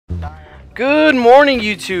Good morning,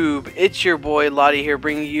 YouTube. It's your boy Lottie here,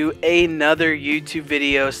 bringing you another YouTube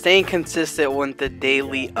video, staying consistent with the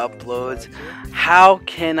daily uploads. How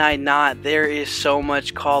can I not? There is so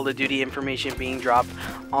much Call of Duty information being dropped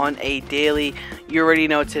on a daily. You already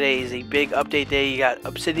know today is a big update day. You got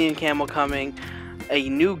Obsidian Camo coming, a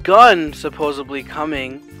new gun supposedly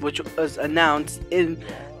coming, which was announced in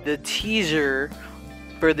the teaser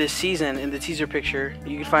for this season, in the teaser picture.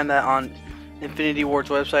 You can find that on Infinity Ward's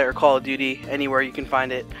website or Call of Duty, anywhere you can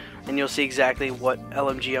find it, and you'll see exactly what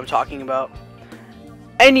LMG I'm talking about.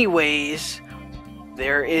 Anyways,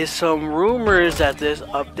 there is some rumors that this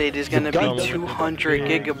update is going to be 200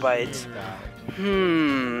 gigabytes.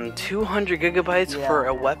 200 gigabytes for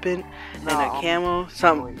a weapon and a camo?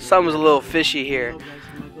 Something's a little fishy here.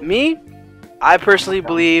 I personally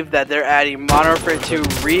believe that they're adding Modern Warfare 2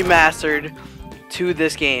 Remastered to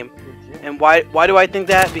this game. And why do I think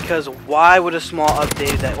that? Because why would a small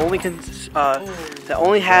update that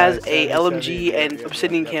only has a LMG and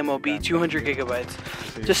Obsidian Camo be 200 gigabytes?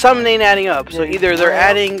 Just something ain't adding up. So either they're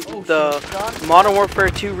adding the Modern Warfare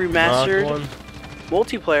 2 Remastered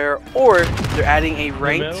multiplayer, or they're adding a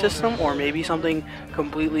ranked system, or maybe something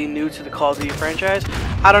completely new to the Call of Duty franchise.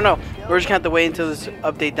 I don't know. We're just gonna have to wait until this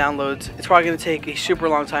update downloads. It's probably gonna take a super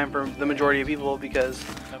long time for the majority of people because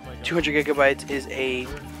 200 gigabytes is a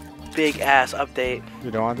big ass update.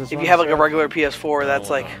 You don't want this if you have like a regular PS4, that's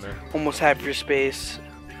like almost half your space.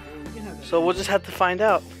 So we'll just have to find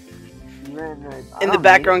out. In the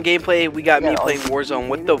background gameplay, we got me playing Warzone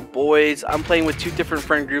with the boys. I'm playing with 2 different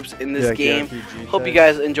friend groups in this game. Hope you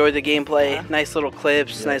guys enjoy the gameplay. Nice little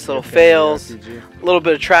clips, nice little fails, a little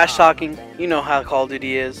bit of trash talking. You know how Call of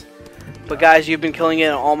Duty is. But guys, you've been killing it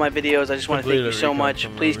in all my videos. I just want to thank you so much.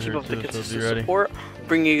 Please keep up the consistent support,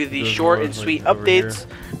 bringing you these short and sweet updates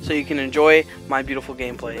so you can enjoy my beautiful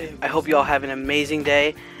gameplay. I hope you all have an amazing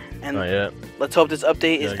day, and let's hope this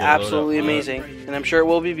update is absolutely amazing. And I'm sure it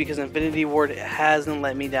will be, because Infinity Ward hasn't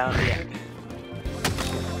let me down yet.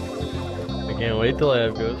 I can't wait till I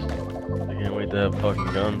have ghosts. I can't wait to have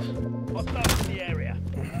fucking guns.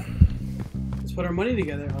 Let's put our money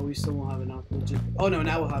together. Oh, we still won't have enough. Oh no,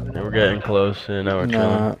 now we'll have enough. Yeah, we're getting close, and now we're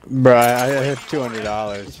chilling. Bro, I hit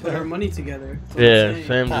 $200. Put our money together. Yeah,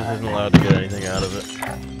 Sam just isn't allowed to get anything out of it.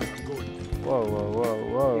 Whoa, whoa, whoa,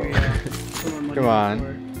 whoa. Come on.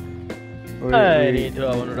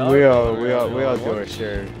 We all do our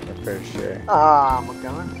share, our fair share. I'm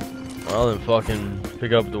coming. Well, then fucking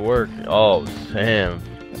pick up the work. Oh, Sam.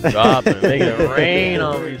 Dropping, making it rain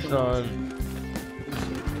on me, son.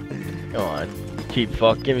 Come on. Cheap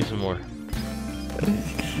fuck, give me some more. I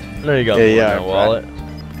know you got more in that wallet.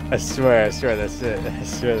 I swear, that's it. I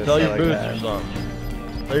swear that's Tell your boots or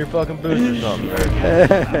something. Tell your fucking boots or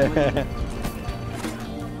something.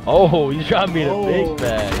 Oh, you shot me in a big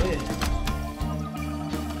bag.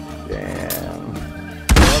 Damn.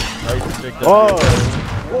 Oh,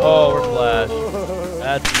 we're flash.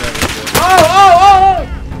 That's never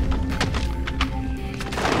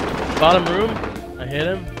good. Bottom room. I hit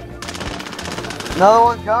him. Another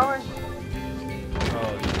one coming?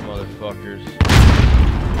 Oh, these motherfuckers.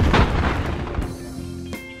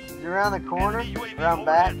 He's around the corner, around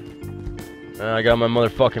back. I got my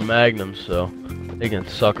motherfucking Magnum, so they can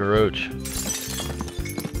suck a roach.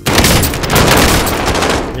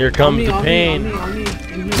 Here comes the pain.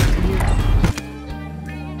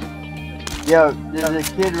 Yo, there's a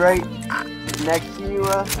kid right next to you,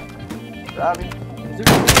 Robbie.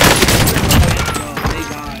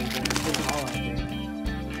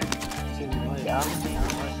 I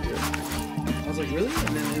was like, really?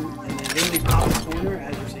 And then they pop the corner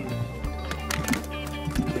as you're saying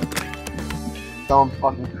it. Saw him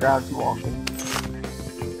fucking crouch walking.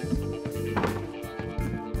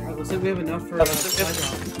 Alright, looks like we have enough for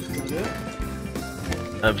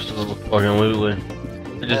Absolutely.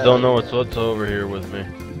 I just don't know what's over here with me.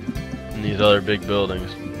 In these other big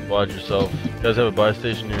buildings. Watch yourself. You guys have a buy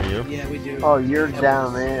station near you? Yeah, we do. Oh, you're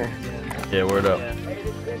down there. Yeah, word up.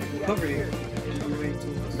 Cover you.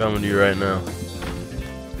 Coming to you right now.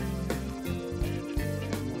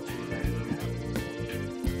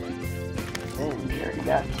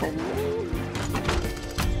 Got 10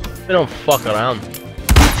 They don't fuck around.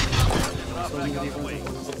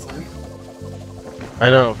 I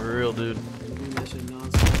know, for real, dude.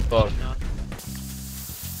 Fuck.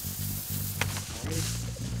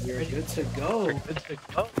 You're good to go.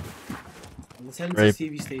 Let's head into the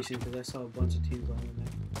TV station, because I saw a bunch of teams on there.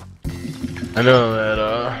 I know that,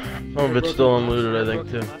 some of it's still unlooted, I think,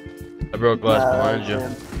 too. I broke glass behind you.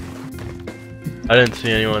 I didn't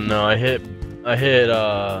see anyone, no. I hit,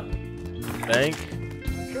 bank,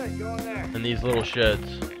 and these little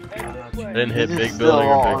sheds. I didn't hit This is big still building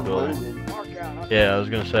all or big building. unloaded. Yeah, I was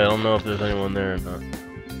gonna say, I don't know if there's anyone there or not. I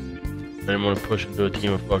didn't want to push into a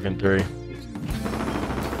team of fucking 3.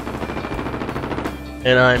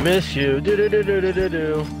 And I miss you. Do do do do do do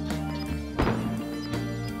do.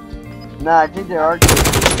 Nah, I think there are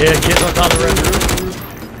kids. Yeah, kids on top of the red roof.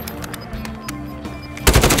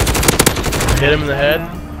 Hit him in the head.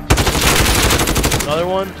 Another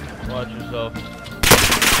one. Watch yourself.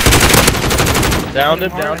 Downed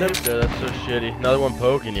him, downed him. Dude, that's so shitty. Another one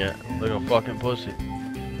poking yet. Like a fucking pussy.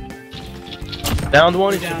 Downed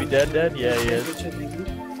one, he should be dead, dead. Yeah, he is.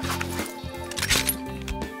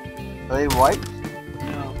 Are they white?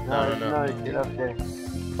 No, no, no. No, get up there.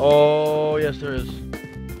 Oh, yes, there is.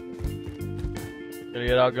 Gonna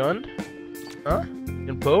get outgunned? Huh? You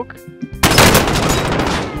can poke?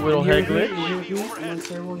 You little head glitch?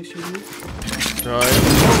 Trying.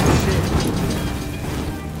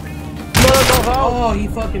 Oh, he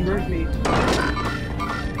fucking murked me.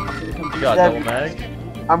 You got double mag?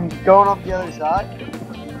 I'm going up the other side.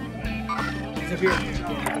 He's up here.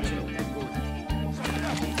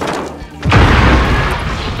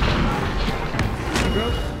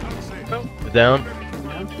 Down.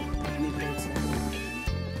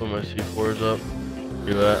 Put my C4s up.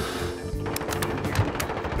 Do that.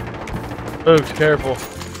 Oops, careful.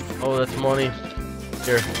 Oh, that's money.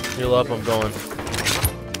 Here, heal up, I'm going.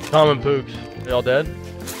 Common Pooks. They all dead?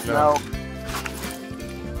 No.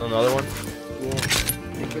 Another one? Yeah.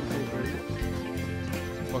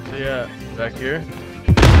 What's he at? Back here?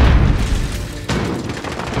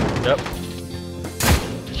 Yep.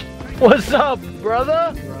 What's up,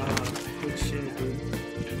 brother? Good shit, dude.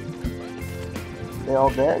 They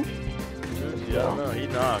all dead? Yeah, I don't know. He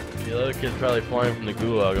knocked. The other kid's probably flying from the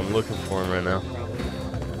gulag. I'm looking for him right now.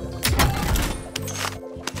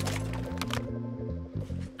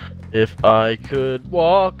 If I could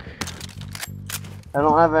walk. I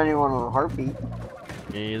don't have anyone on a heartbeat.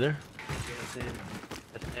 Me either.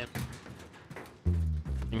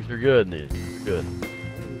 Things are good, dude. Good.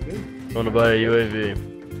 Want to buy a UAV?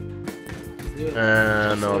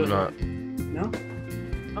 No, I'm not. No?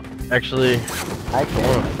 Actually, I I can.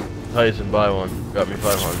 want to Tyson buy one. Got me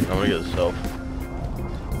 500. I'm gonna get a self.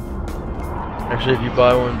 Actually, if you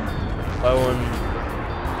buy one,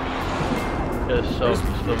 get a self.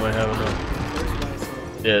 You still might have enough.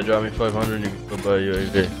 Yeah, drop me 500 and you can still buy a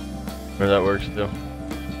UAV. Or that works too.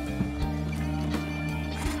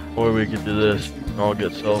 Or we could do this. And I'll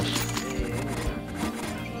get selves.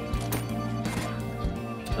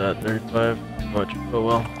 Is that 35? Much. Oh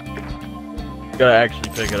well. You gotta actually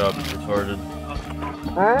pick it up. It's retarded.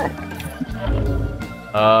 Alright.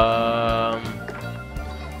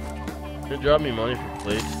 Can you drop me money for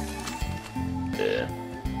plates? Yeah.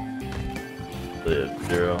 Live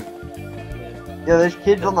 0. Yo, there's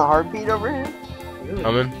kids on the heartbeat over here?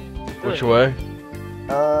 Coming? Which way?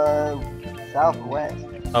 Southwest.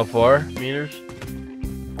 How far? Meters?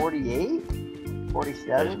 48? Yes,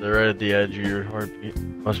 47? they're right at the edge of your heartbeat.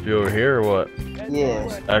 Must be over here or what?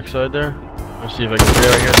 Yeah. Backside there? Let's see if I can see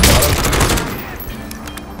right here at the bottom.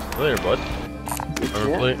 Later, bud.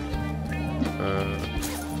 Armor plate.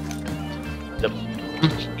 Yep.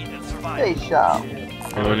 Hey, shop.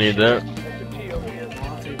 I'm gonna need that.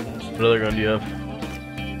 What other gun do you have?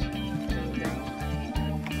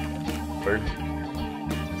 Bird.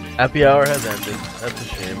 Happy hour has ended. That's a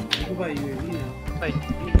shame. What about UAV now?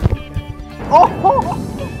 Oh!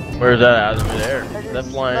 Where's that out of there? I just That's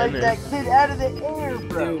flying in sniped there. that kid out of the air,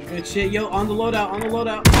 bro. Dude, good shit. Yo, on the loadout, on the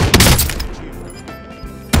loadout.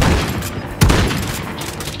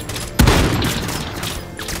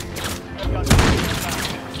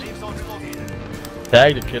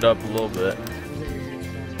 Tag the kid up a little bit.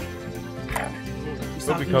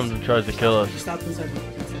 Hope he comes and tries to kill us. Stop inside.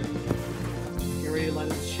 Get ready to light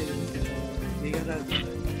up this shit. You got that.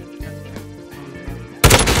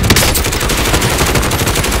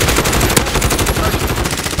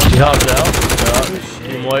 He hopped out.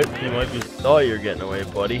 Team wipe. Team wipe. You thought you were getting away,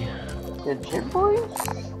 buddy. Good shit, boys.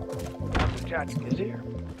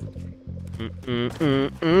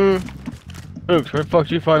 Oops, where the fuck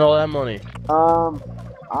did you find all that money?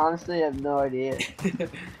 Honestly, I have no idea.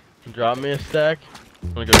 Drop me a stack.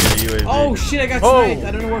 I'm gonna go get a UAV. Oh shit, I got sniped.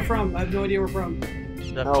 I don't know where from. I have no idea where from.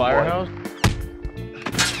 That Oh, firehouse?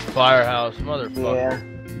 Firehouse, motherfucker.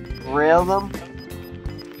 Yeah. Rail them.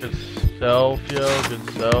 Good self, yo. Good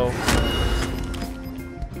self.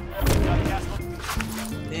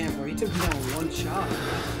 Damn, bro, he took me down with one shot.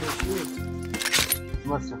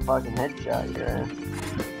 Must have fucking headshot your ass.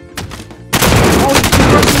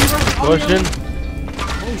 Pushing.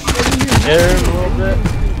 Oh shit, in here. Air a little bit.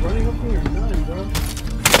 Running up here, none, bro.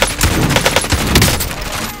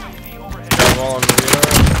 all on the radar.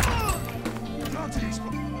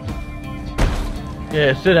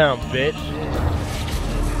 Yeah, sit down, bitch.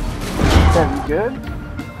 Damn, you good?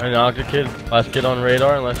 I knocked a kid. Last kid on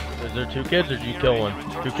radar. Unless is there 2 kids or did you kill one?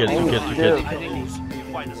 2 kids. 2 kids. 2 kids.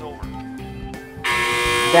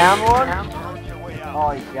 Down one?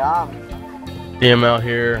 Oh, he got me. See him out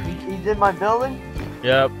here. He's in my building?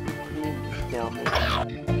 Yep. He's killing me.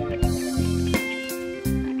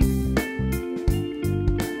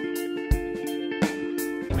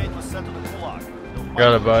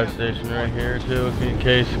 Got a buy station right here too, in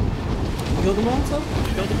case. You killed them all, so? You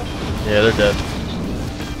killed them all? Yeah, they're dead.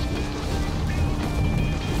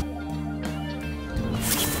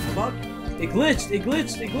 Fuck. It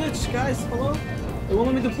glitched, guys, hello? It won't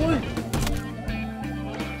let me deploy.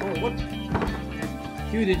 Oh, what?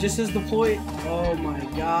 Dude, it just says deploy. Oh my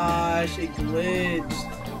gosh, it glitched.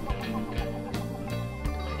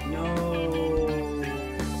 No.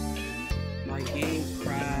 My game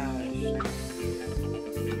crashed.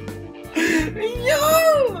 Yo!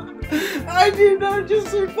 I did not just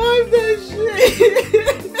survive that shit!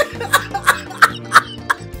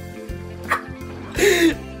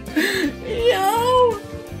 Yo!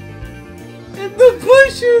 And the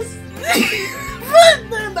bushes!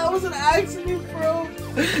 Man, that was an accident, bro!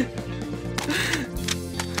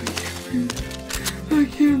 I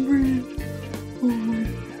can't breathe. Oh my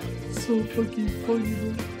god. So fucking funny,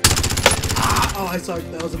 bro. Ah! Oh, I saw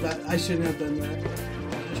it. That was a bad. I shouldn't have done that.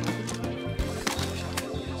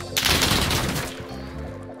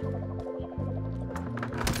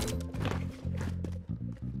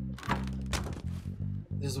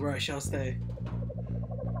 This is where I shall stay.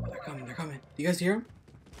 They're coming, they're coming. Do you guys hear them?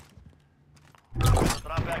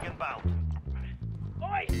 Drop back inbound.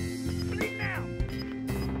 Oi! Leave now!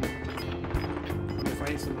 They're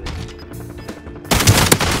fighting somebody.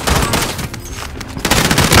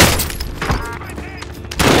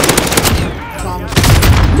 Thomas.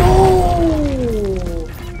 No!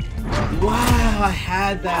 Wow, I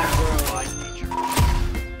had that, bro.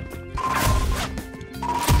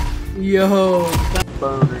 Yo.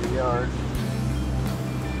 Boner yard.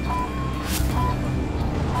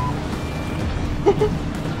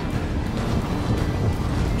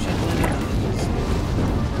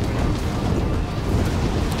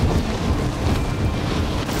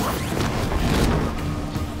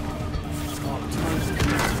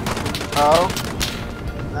 Oh,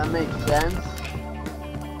 that makes sense.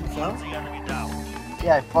 So?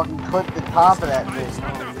 Yeah, I fucking clipped the top of that thing.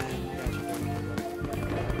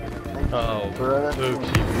 Oh, Brother.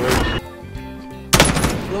 oopsie, whoopsie.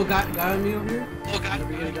 Little guy on me over here. Little guy. Are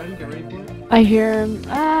we gonna gun? Get ready for it. I hear him.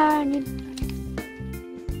 Ah, I need.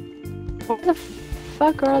 What the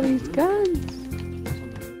fuck are all these guns?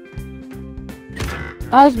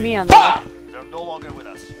 That was me on the left. They're no longer with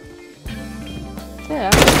us.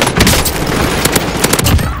 Yeah.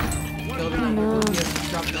 Killed him. No. He has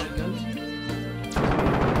dropped out guns.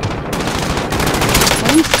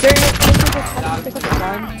 Are you serious? Pick up the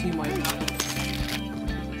gun. Team white.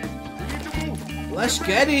 Let's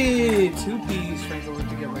get it! 2-piece. Frank over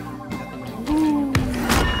to get right. Ooh.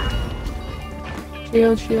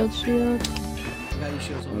 Shield, shield, shield. Got your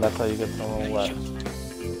shields on. And that's how you get someone left.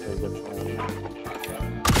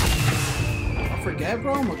 I forget,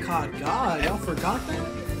 bro. I'm a COD god. Y'all forgot that?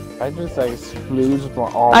 I just like lose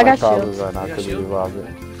all I my got problems shields. right now You got because you shield? robbed it.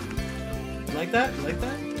 Like that? Like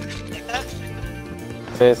that?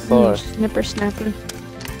 Say it slower. Snipper, snapper.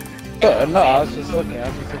 No, I was just looking.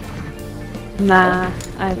 Nah,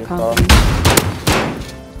 I have confidence.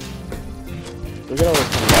 We can always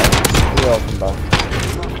come back. We all come back.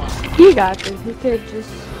 He got this. He could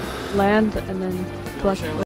just land and then flush.